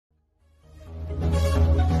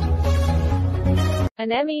An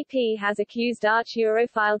MEP has accused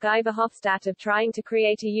arch-Europhile Guy Verhofstadt of trying to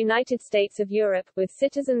create a United States of Europe, with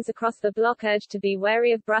citizens across the bloc urged to be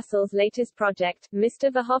wary of Brussels' latest project.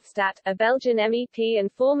 Mr. Verhofstadt, a Belgian MEP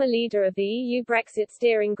and former leader of the EU Brexit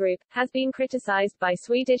steering group, has been criticized by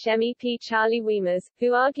Swedish MEP Charlie Weimers,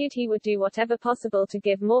 who argued he would do whatever possible to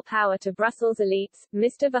give more power to Brussels elites.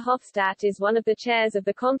 Mr. Verhofstadt is one of the chairs of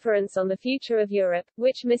the Conference on the Future of Europe,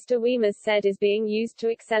 which Mr. Weimers said is being used to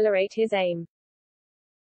accelerate his aim.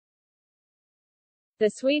 The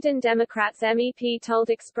Sweden Democrats MEP told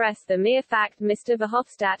Express the mere fact Mr.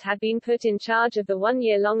 Verhofstadt had been put in charge of the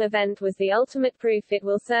one-year-long event was the ultimate proof it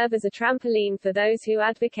will serve as a trampoline for those who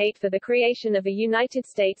advocate for the creation of a United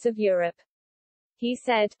States of Europe. He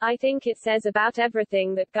said, "I think it says about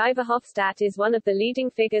everything that Guy Verhofstadt is one of the leading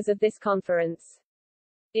figures of this conference.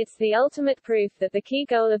 It's the ultimate proof that the key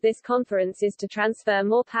goal of this conference is to transfer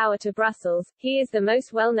more power to Brussels. He is the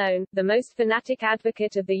most well-known, the most fanatic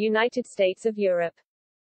advocate of the United States of Europe.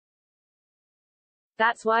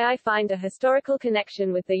 That's why I find a historical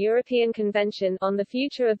connection with the European Convention on the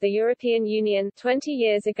Future of the European Union 20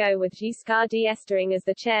 years ago, with Giscard d'Estaing as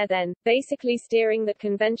the chair then, basically steering that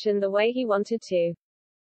convention the way he wanted to.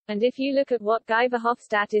 And if you look at what Guy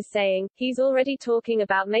Verhofstadt is saying, he's already talking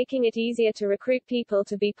about making it easier to recruit people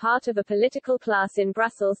to be part of a political class in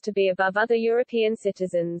Brussels, to be above other European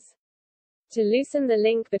citizens. To loosen the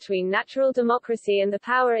link between natural democracy and the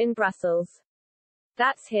power in Brussels.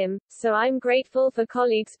 That's him, so I'm grateful for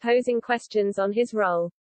colleagues posing questions on his role."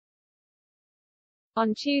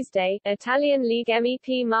 On Tuesday, Italian League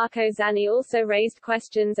MEP Marco Zanni also raised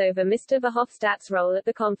questions over Mr. Verhofstadt's role at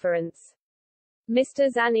the conference. Mr.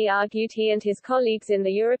 Zanni argued he and his colleagues in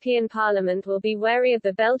the European Parliament will be wary of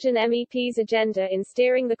the Belgian MEP's agenda in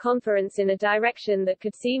steering the conference in a direction that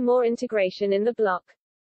could see more integration in the bloc.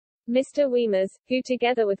 Mr. Weimers, who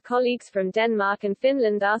together with colleagues from Denmark and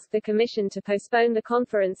Finland asked the Commission to postpone the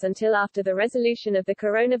conference until after the resolution of the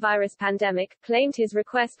coronavirus pandemic, claimed his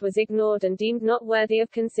request was ignored and deemed not worthy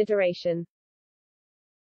of consideration.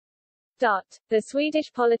 The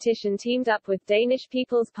Swedish politician teamed up with Danish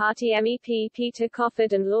People's Party MEP Peter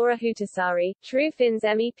Kofod and Laura Huhtasaari, True Finns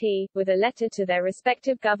MEP, with a letter to their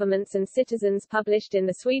respective governments and citizens published in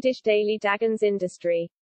the Swedish daily Dagens Industri.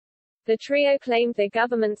 The trio claimed their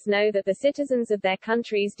governments know that the citizens of their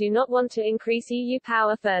countries do not want to increase EU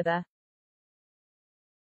power further.